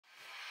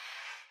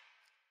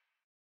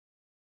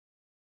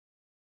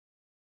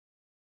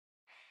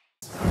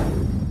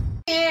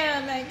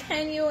And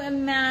can you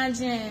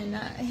imagine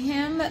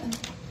him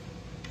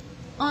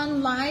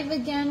on live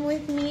again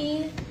with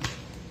me?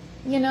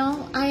 You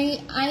know,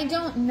 I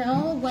don't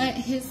know what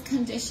his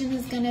condition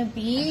is going to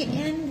be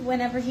in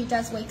whenever he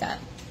does wake up.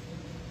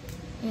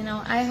 You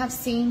know, I have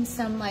seen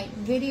some like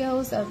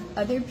videos of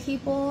other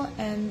people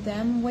and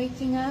them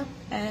waking up,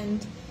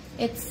 and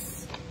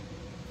it's,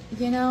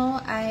 you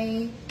know,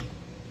 I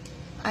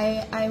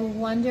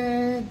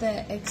wonder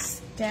the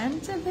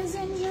extent of his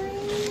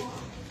injury.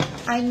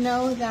 I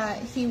know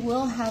that he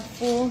will have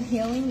full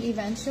healing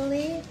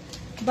eventually,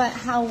 but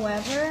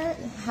however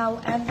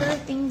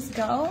things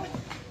go,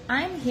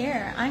 I'm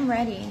here. I'm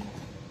ready.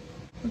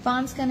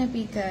 Vaughn's gonna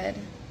be good.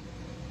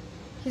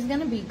 He's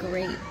gonna be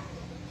great.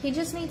 He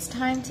just needs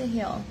time to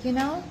heal, you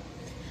know?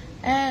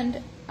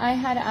 And I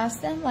had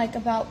asked them like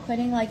about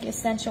putting like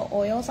essential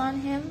oils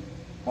on him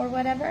or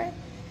whatever,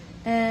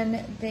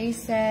 and they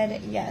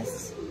said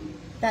yes,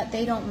 that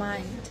they don't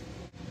mind.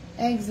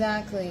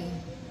 Exactly.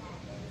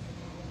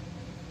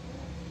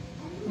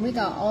 We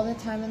got all the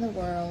time in the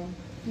world,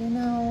 you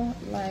know,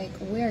 like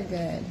we're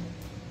good.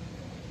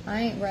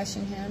 I ain't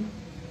rushing him.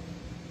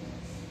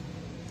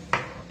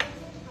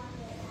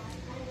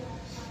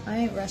 I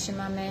ain't rushing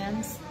my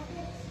mans.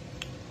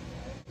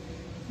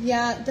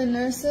 Yeah, the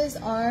nurses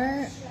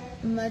are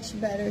much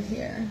better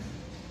here.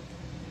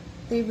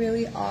 They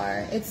really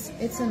are.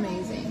 It's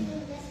amazing.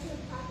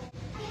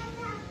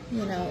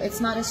 You know, it's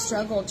not a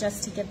struggle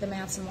just to give the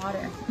man some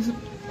water.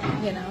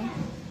 You know,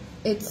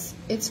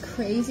 it's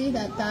crazy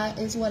that that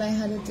is what I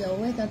had to deal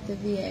with at the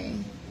VA.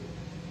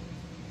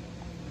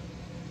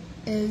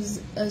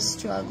 Is a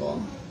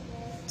struggle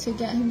to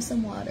get him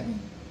some water.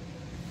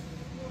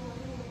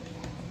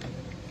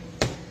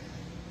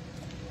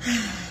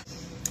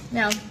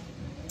 Now,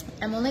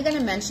 I'm only going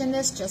to mention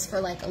this just for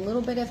like a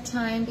little bit of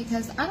time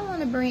because I don't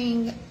want to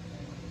bring,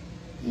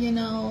 you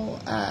know,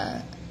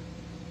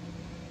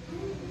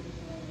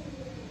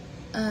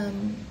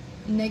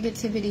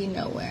 negativity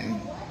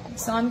nowhere.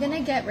 So I'm going to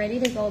get ready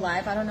to go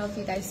live. I don't know if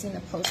you guys seen the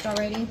post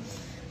already.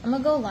 I'm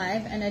going to go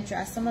live and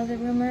address some of the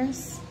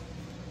rumors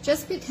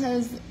just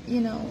because,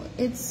 you know,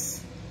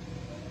 it's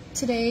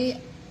today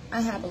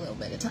I have a little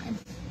bit of time.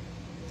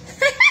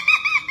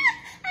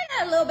 I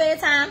got a little bit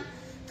of time.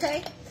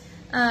 Okay.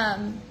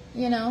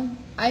 You know,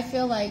 I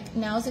feel like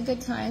now's a good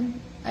time.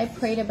 I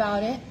prayed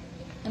about it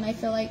and I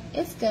feel like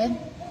it's good.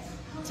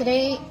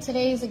 Today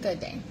is a good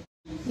day.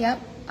 Yep,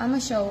 I'm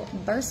gonna show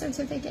birth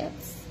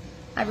certificates.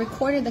 I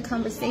recorded the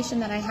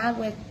conversation that I had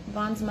with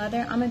Vaughn's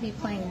mother. I'm gonna be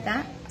playing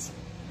that.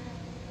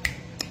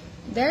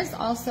 There's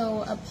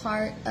also a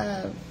part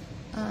of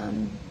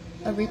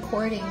a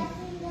recording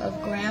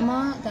of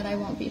Grandma that I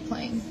won't be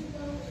playing.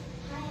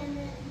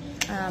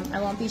 I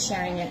won't be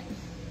sharing it.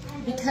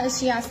 Because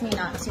she asked me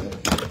not to.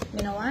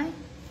 You know why?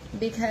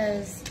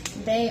 Because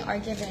they are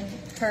giving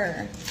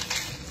her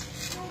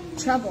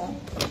trouble.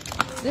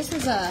 This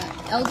is a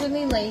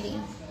elderly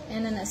lady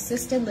in an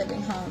assisted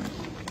living home.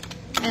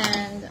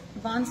 And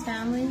Vaughn's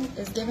family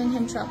is giving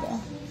her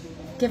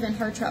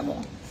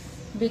trouble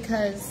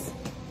because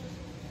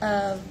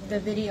of the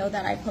video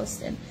that I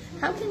posted.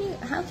 How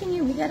can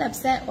you get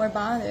upset or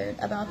bothered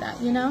about that,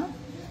 you know?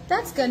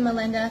 That's good,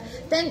 Melinda.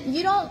 Then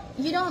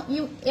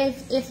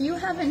if you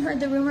haven't heard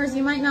the rumors,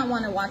 you might not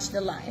want to watch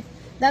the live.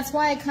 That's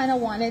why I kind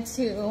of wanted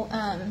to,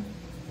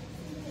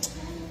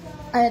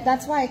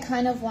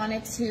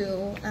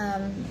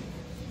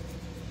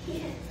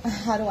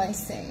 how do I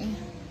say,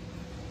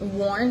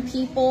 warn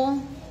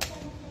people.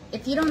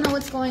 If you don't know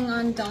what's going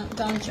on,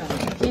 don't join.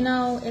 You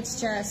know,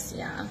 it's just,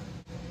 yeah.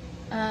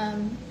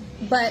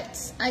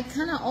 But I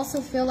kind of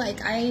also feel like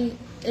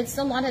it's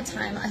a lot of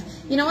time.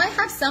 You know, I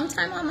have some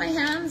time on my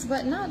hands,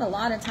 but not a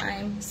lot of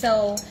time.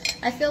 So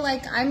I feel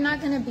like I'm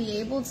not going to be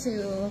able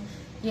to,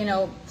 you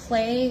know,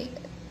 play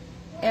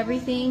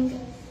everything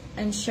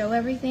and show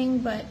everything.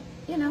 But,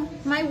 you know,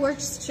 my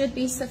words should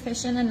be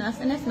sufficient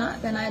enough. And if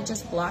not, then I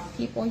just block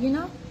people, you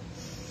know.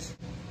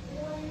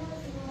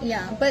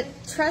 Yeah, but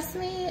trust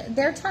me,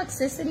 their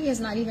toxicity is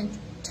not even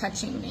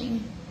touching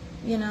me,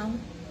 you know.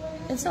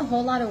 It's a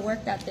whole lot of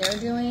work that they're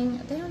doing.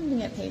 They don't even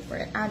get paid for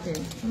it. I do.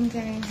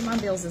 Okay, my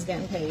bills is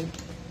getting paid.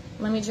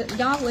 Let me just,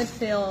 y'all would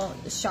feel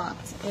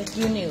shocked if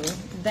you knew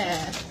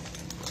that.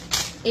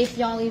 If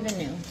y'all even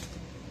knew.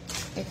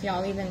 If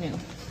y'all even knew.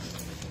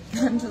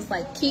 I'm just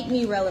like, keep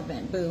me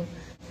relevant, boo.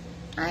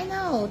 I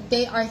know.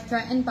 They are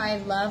threatened by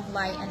love,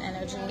 light, and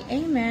energy.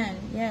 Amen.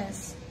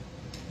 Yes.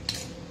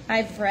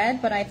 I've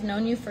read, but I've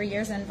known you for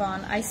years, and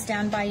Vaughn, I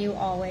stand by you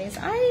always.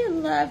 I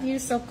love you,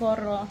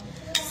 Socorro.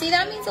 See,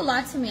 that means a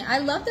lot to me. I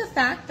love the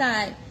fact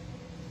that,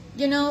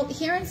 you know,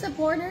 here in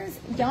supporters,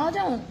 y'all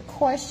don't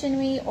question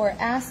me or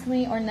ask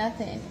me or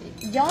nothing.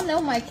 Y'all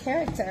know my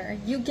character.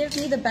 You give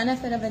me the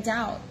benefit of a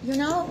doubt. You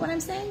know what I'm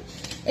saying?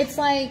 It's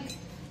like,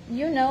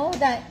 you know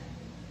that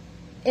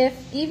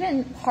if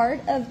even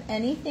part of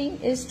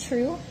anything is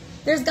true,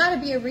 there's got to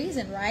be a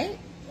reason, right?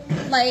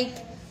 Like,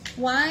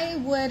 why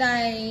would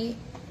I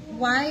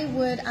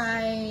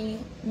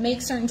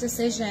make certain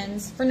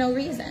decisions for no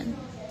reason?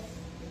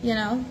 You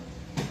know?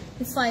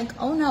 It's like,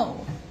 oh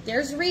no,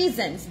 there's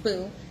reasons,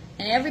 boo.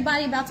 And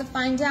everybody about to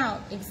find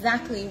out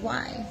exactly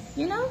why,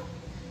 you know?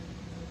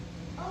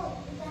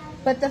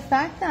 But the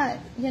fact that,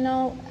 you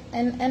know,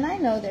 and I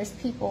know there's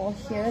people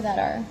here that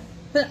are,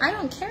 but I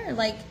don't care.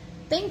 Like,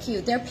 thank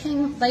you. They're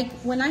paying, like,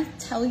 when I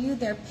tell you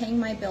they're paying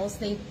my bills,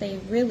 they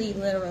really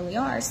literally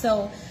are.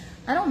 So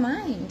I don't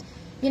mind.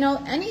 You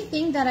know,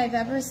 anything that I've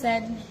ever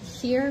said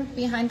here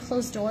behind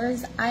closed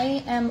doors,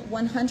 I am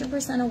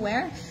 100%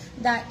 aware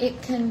that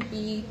it can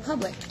be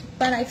public.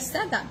 But I've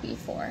said that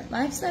before.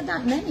 I've said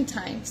that many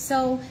times.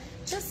 So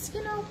just,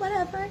 you know,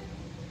 whatever.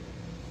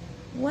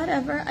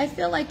 Whatever. I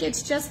feel like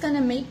it's just going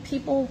to make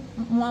people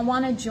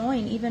want to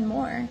join even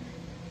more.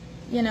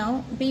 You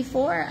know,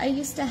 before I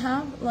used to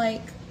have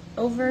like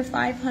over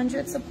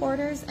 500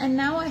 supporters, and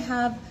now I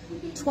have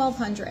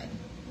 1,200.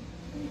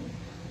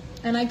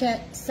 And I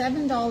get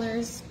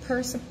 $7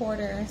 per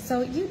supporter.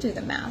 So you do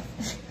the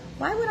math.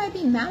 Why would I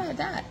be mad at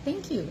that?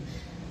 Thank you.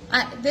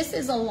 This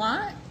is a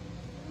lot.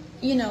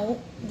 You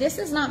know, this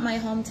is not my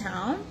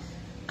hometown.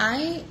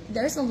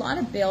 There's a lot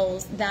of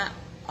bills that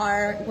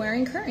we're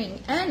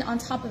incurring. And on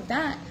top of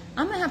that,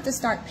 I'm going to have to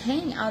start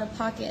paying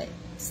out-of-pocket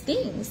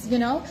things, you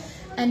know.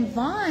 And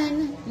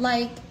Vaughn,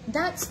 like,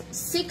 that's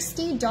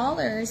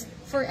 $60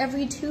 for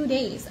every 2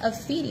 days of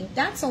feeding.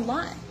 That's a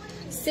lot.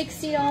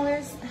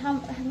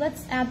 $60,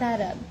 let's add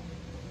that up.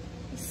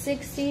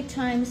 60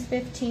 times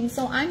 15.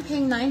 So I'm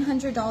paying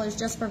 $900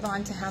 just for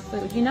Vaughn to have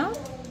food, you know?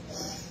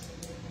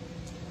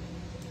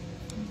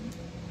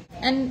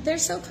 And they're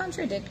so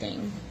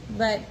contradicting.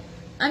 But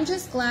I'm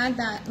just glad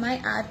that my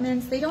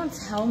admins, they don't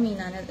tell me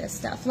none of this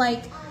stuff.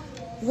 Like,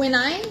 when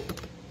I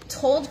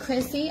told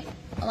Chrissy,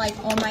 like,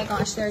 oh my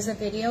gosh, there's a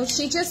video,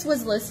 she just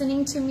was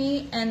listening to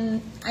me,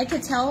 and I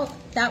could tell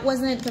that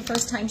wasn't the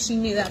first time she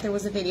knew that there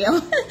was a video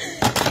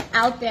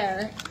out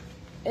there.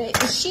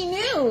 She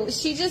knew.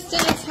 She just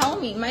didn't tell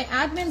me. My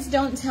admins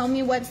don't tell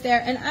me what's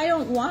there, and I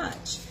don't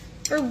watch.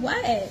 For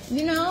what?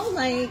 You know,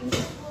 like,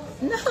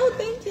 no,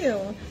 thank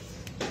you.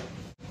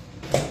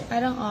 I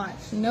don't watch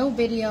no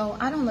video.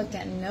 I don't look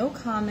at no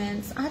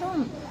comments. I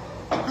don't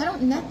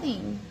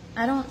nothing.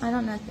 I don't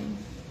nothing.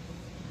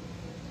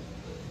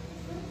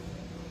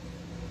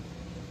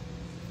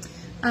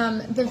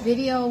 The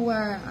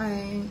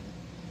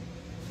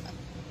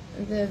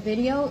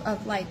video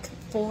of like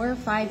 4 or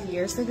 5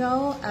 years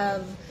ago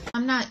of,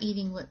 I'm not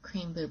eating whipped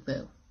cream, boo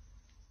boo.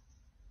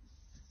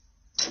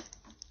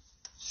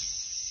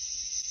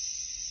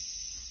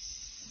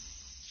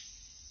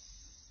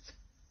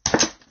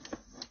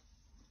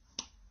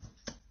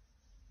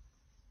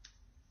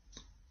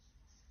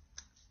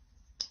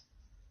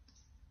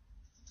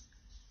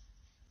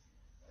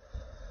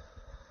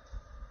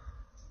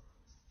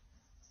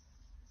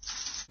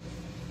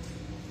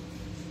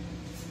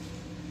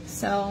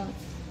 So,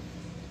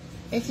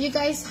 if you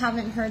guys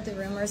haven't heard the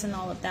rumors and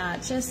all of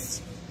that,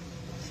 just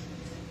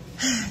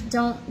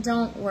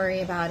don't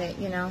worry about it,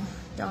 you know.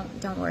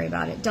 Don't worry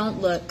about it.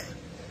 Don't look.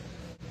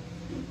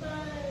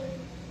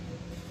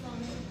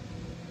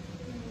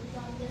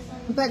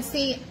 But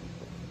see,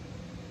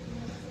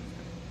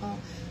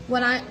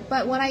 what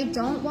I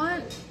don't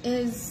want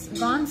is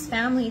Vaughn's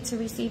family to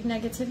receive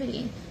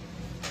negativity.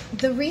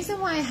 The reason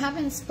why I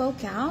haven't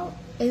spoke out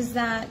is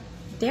that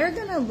they're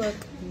gonna look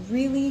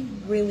really,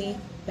 really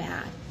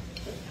bad.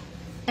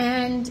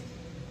 And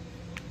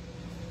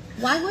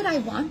why would I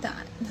want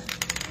that?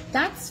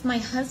 That's my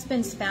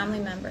husband's family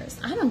members.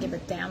 I don't give a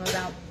damn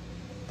about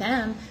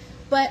them,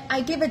 but I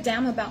give a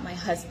damn about my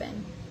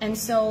husband. And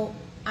so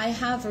I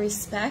have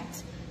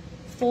respect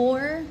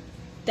for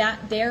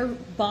their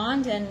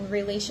bond and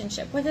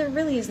relationship. Well, there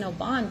really is no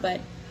bond,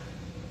 but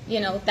you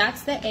know,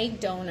 that's the egg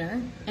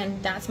donor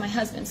and that's my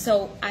husband.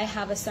 So I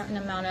have a certain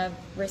amount of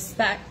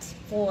respect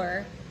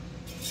for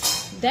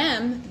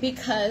them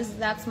because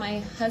that's my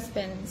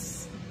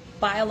husband's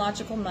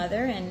biological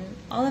mother and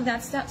all of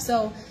that stuff.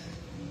 So,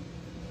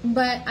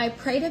 but I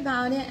prayed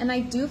about it, and I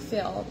do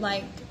feel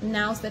like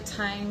now's the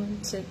time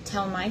to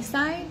tell my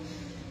side.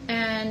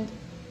 And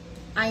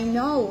I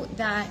know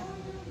that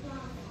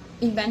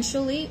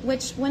eventually,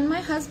 which when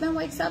my husband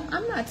wakes up,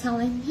 I'm not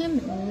telling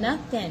him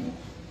nothing.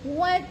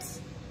 What?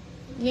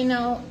 You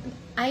know,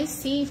 I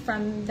see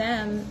from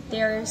them,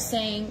 they're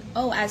saying,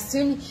 oh, as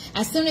soon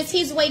as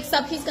he wakes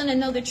up, he's going to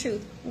know the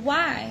truth.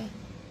 Why?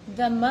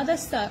 The mother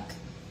suck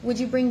would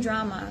you bring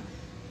drama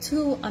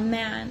to a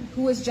man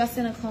who was just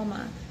in a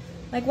coma?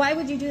 Like, why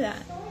would you do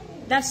that?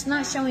 That's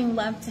not showing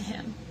love to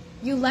him.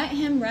 You let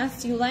him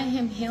rest, you let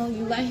him heal,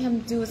 you let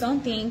him do his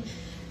own thing.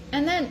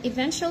 And then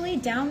eventually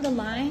down the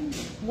line,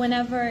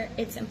 whenever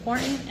it's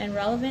important and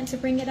relevant to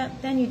bring it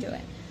up, then you do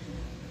it.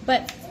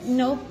 But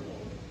no,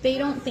 they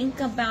don't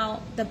think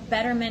about the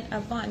betterment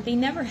of Vaughn. They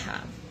never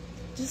have.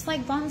 Just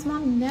like Vaughn's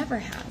mom never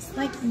has.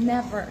 Like,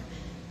 never.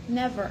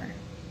 Never.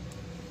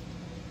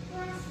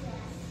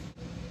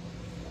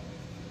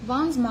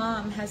 Vaughn's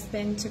mom has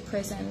been to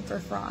prison for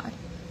fraud.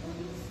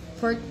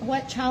 For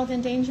what? Child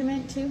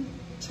endangerment too?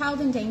 Child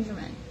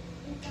endangerment.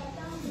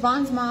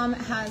 Vaughn's mom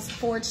has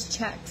forged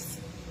checks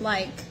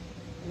like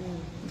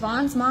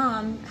Vaughn's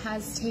mom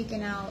has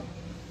taken out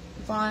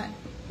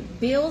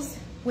bills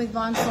with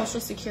Vaughn's Social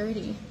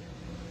Security.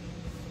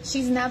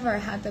 She's never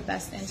had the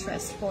best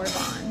interest for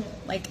Vaughn,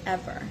 like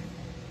ever.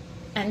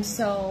 And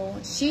so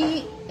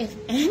she, if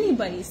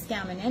anybody's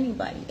scamming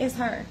anybody, it's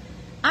her.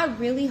 I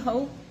really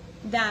hope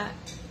that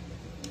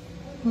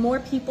more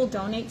people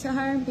donate to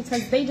her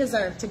because they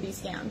deserve to be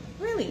scammed.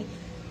 Really.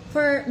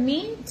 For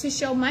me to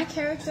show my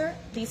character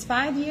these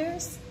 5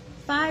 years,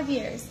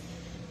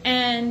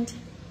 and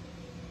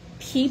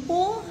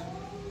people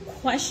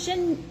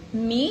question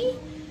me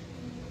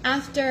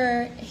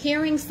after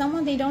hearing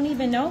someone they don't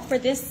even know for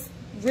this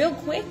real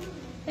quick,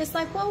 it's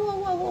like, whoa, whoa,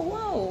 whoa, whoa,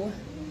 whoa.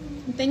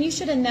 Then you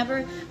should have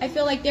never, I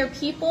feel like there are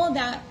people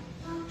that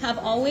have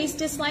always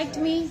disliked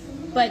me,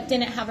 but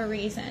didn't have a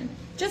reason.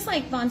 Just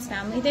like Vaughn's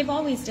family, they've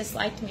always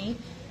disliked me,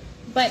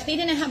 but they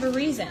didn't have a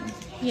reason,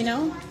 you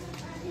know?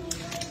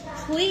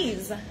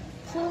 Please,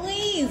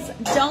 please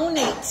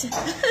donate.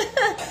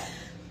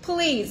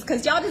 Please,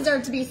 because y'all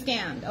deserve to be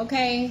scammed,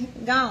 okay?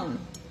 Gone.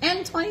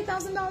 And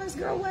 $20,000,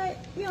 girl, what?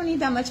 You don't need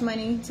that much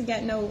money to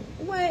get no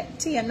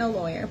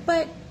lawyer.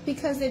 But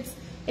because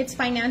it's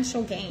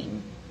financial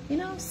gain, you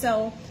know?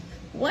 So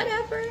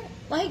whatever,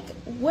 like,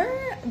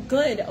 we're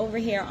good over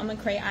here on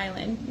McCrae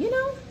Island, you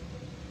know?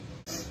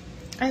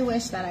 I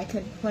wish that I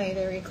could play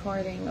the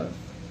recording of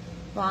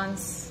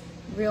Vaughn's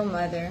real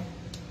mother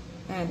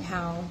and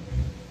how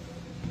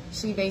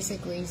she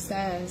basically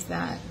says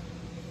that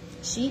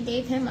she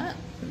gave him up.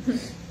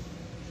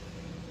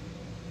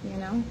 You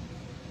know?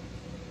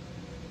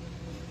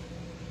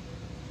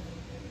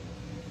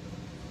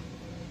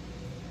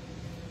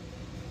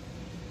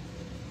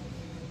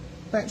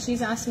 But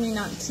she's asked me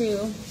not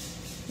to,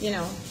 you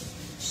know,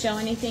 show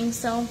anything,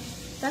 so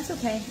that's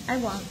okay. I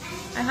won't.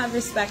 I have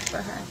respect for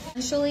her.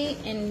 Actually,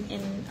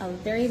 in a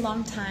very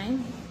long time,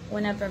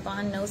 whenever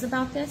Vaughn knows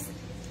about this,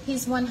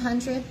 he's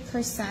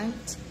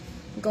 100%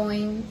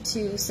 going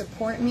to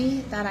support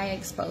me that I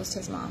exposed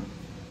his mom.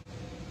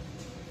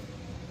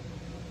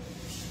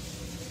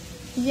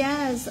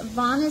 Yes,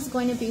 Vaughn is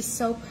going to be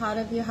so proud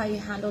of you how you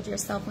handled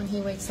yourself when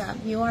he wakes up.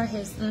 You are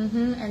his,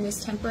 and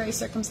this temporary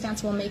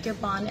circumstance will make your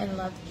bond and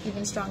love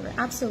even stronger.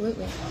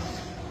 Absolutely.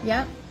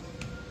 Yep.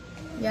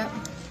 Yep.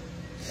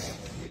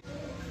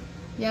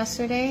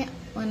 Yesterday,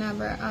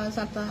 whenever I was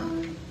at the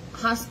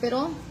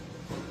hospital,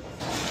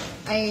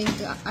 I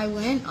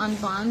went on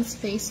Vaughn's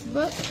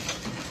Facebook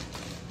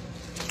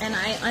and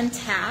I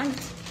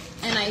untagged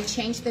and I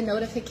changed the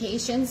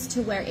notifications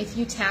to where if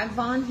you tag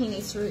Vaughn, he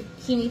needs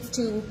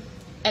to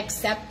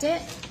accept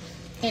it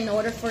in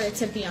order for it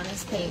to be on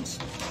his page.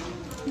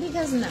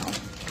 Because no.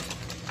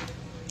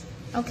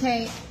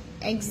 Okay,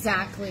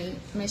 exactly,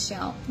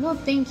 Michelle. Well,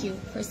 thank you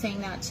for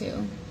saying that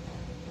too.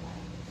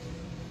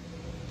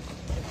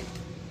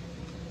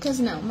 Because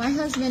no, my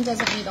husband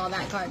doesn't need all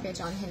that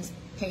garbage on his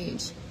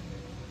page.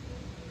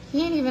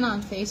 He ain't even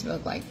on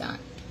Facebook like that.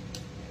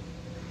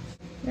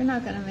 You're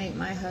not gonna make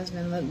my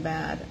husband look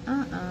bad.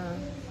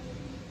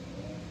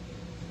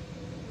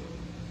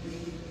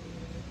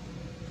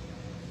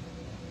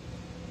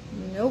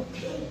 Nope.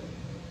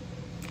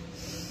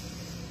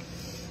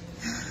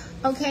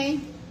 Okay,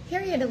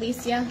 period,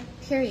 Alicia,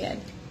 period.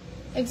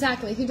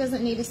 Exactly, he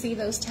doesn't need to see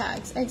those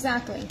tags.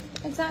 Exactly,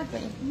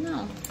 exactly,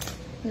 no.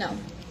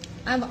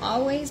 I've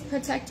always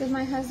protected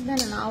my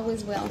husband and I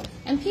always will.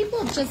 And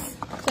people just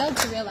fail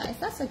to realize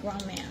that's a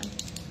grown man.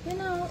 You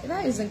know,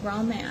 that is a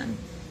grown man.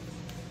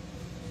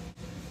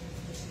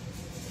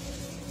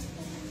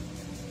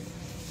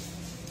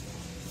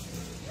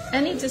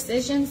 Any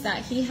decisions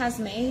that he has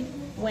made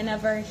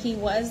whenever he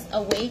was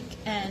awake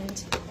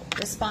and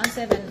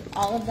responsive and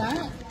all of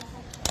that,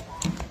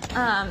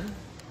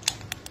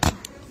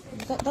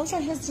 those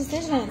are his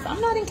decisions.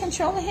 I'm not in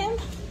control of him,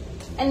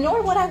 and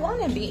nor would I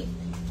want to be.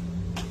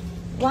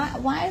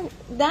 Why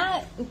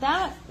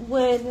that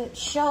would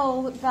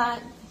show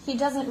that he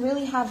doesn't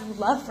really have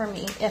love for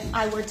me if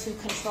I were to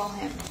control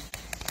him.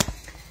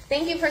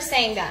 Thank you for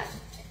saying that.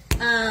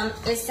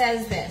 It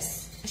says this.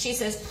 She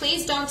says,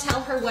 please don't tell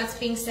her what's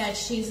being said.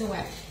 She's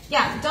aware.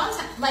 Yeah,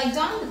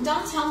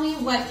 don't tell me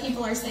what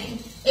people are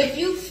saying. If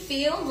you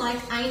feel like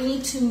I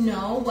need to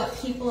know what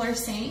people are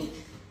saying,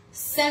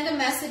 send a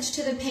message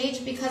to the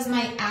page because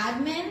my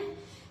admin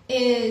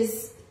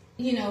is,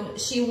 you know,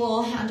 she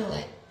will handle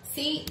it.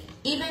 See,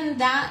 even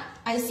that,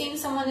 I've seen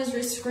someone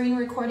is screen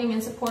recording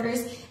in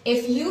supporters.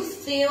 If you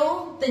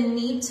feel the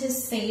need to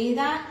say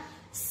that,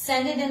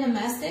 send it in a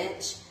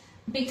message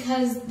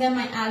because then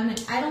my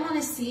admin, I don't want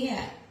to see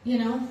it. You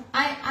know,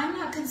 I'm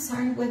not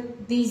concerned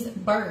with these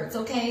birds,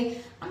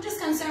 okay? I'm just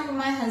concerned with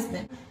my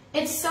husband.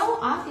 It's so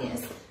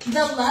obvious.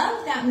 The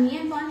love that me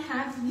and Vaughn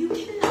have, you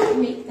cannot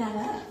make that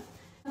up.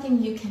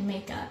 Nothing you can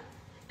make up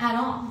at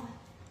all.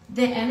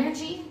 The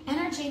energy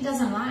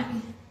doesn't lie.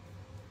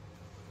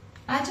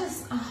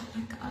 Oh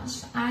my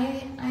gosh,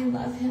 I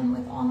love him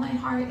with all my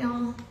heart,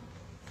 y'all.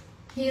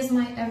 He is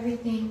my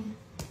everything.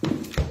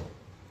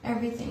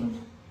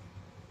 Everything.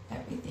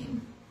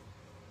 Everything.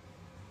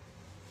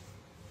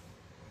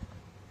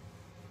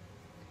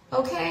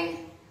 Okay?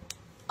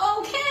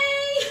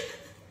 Okay!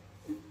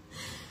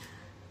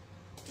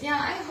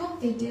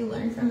 they do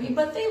learn from me,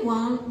 but they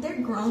won't.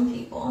 They're grown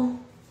people.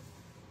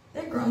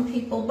 They're grown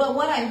people. But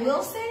what I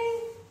will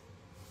say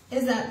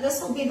is that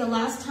this will be the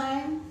last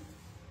time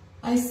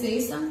I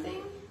say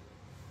something.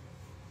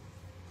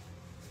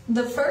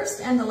 The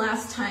first and the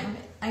last time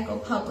I go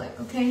public,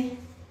 okay?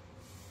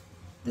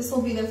 This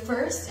will be the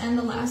first and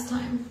the last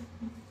time.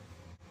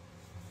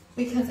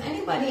 Because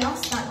anybody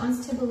else that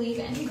wants to believe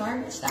any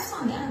garbage, that's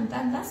on them.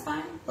 That's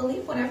fine.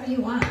 Believe whatever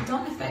you want.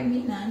 Don't affect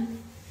me none.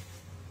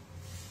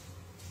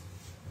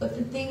 But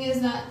the thing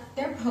is that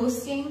they're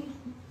posting,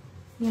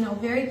 you know,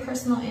 very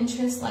personal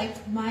interests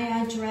like my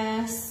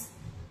address,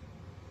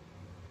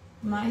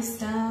 my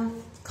stuff,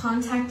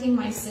 contacting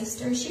my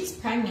sister. She's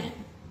pregnant.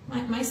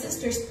 My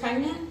sister's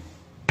pregnant.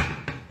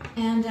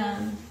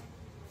 And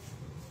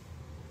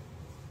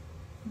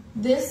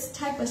this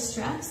type of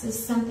stress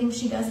is something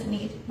she doesn't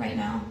need right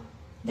now.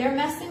 They're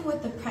messing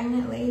with the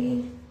pregnant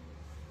lady,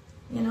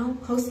 you know,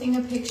 posting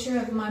a picture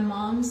of my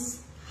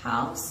mom's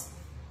house.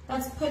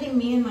 That's putting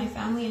me and my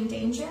family in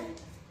danger.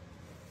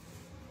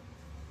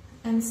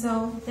 And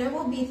so there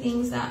will be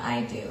things that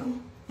I do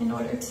in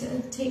order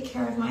to take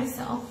care of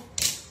myself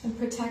and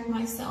protect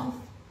myself.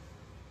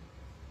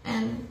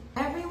 And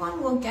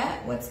everyone will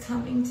get what's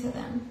coming to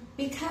them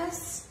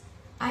because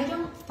I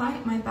don't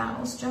fight my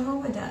battles.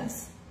 Jehovah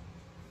does.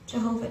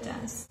 Jehovah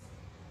does.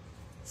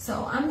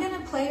 So I'm going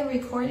to play a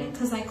recording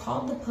because I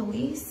called the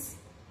police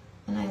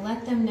and I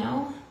let them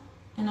know.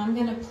 And I'm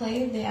going to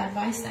play the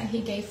advice that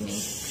he gave me.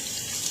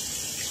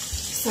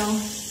 So,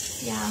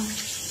 yeah.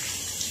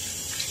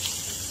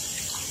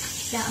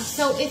 Yeah,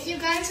 so if you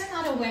guys are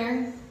not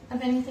aware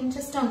of anything,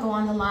 just don't go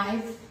on the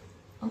live.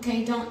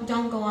 Okay, don't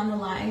go on the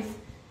live,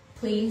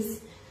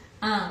 please.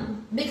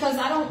 Because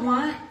I don't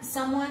want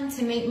someone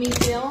to make me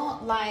feel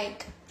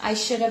like I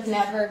should have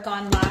never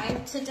gone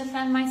live to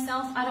defend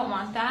myself. I don't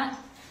want that.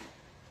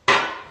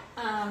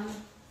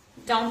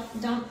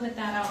 Don't put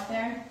that out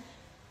there.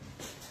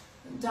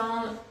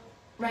 Don't.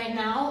 Right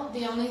now,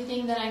 the only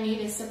thing that I need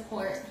is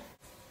support.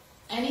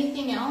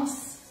 Anything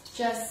else,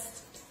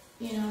 just,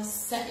 you know,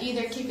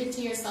 either keep it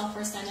to yourself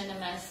or send in a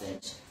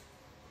message.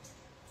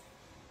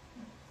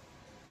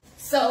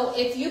 So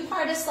if you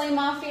part of Slay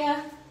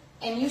Mafia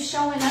and you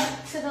showing up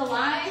to the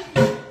live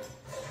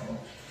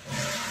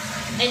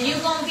and you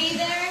gonna be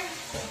there,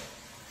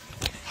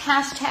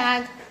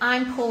 hashtag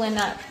I'm pulling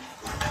up.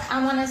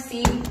 I want to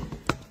see,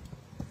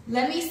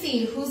 let me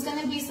see who's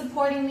gonna be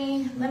supporting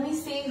me. Let me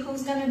see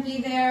who's gonna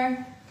be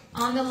there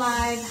on the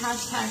live,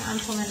 hashtag I'm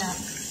pulling up.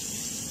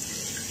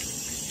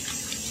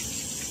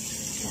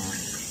 Yeah,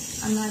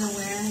 I'm not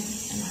aware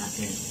and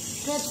happy.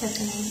 Good,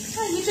 Tiffany.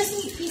 Oh, you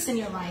just need peace in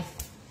your life.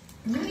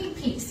 You need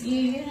peace.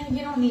 You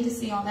don't need to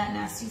see all that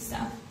nasty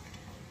stuff.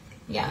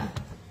 Yeah.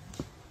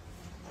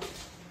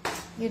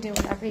 You do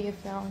whatever you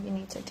feel you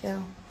need to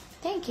do.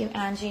 Thank you,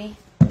 Angie.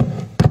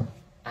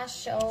 I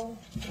sure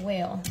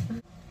will.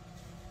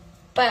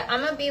 But I'm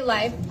going to be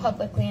live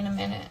publicly in a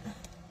minute.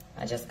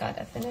 I just got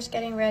to finish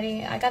getting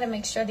ready. I got to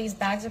make sure these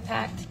bags are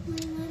packed.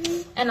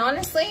 And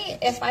honestly,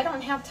 if I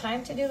don't have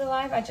time to do the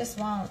live, I just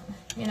won't.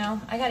 You know,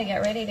 I got to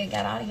get ready to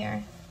get out of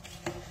here.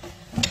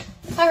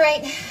 All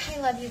right. I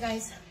love you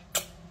guys.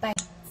 Bye.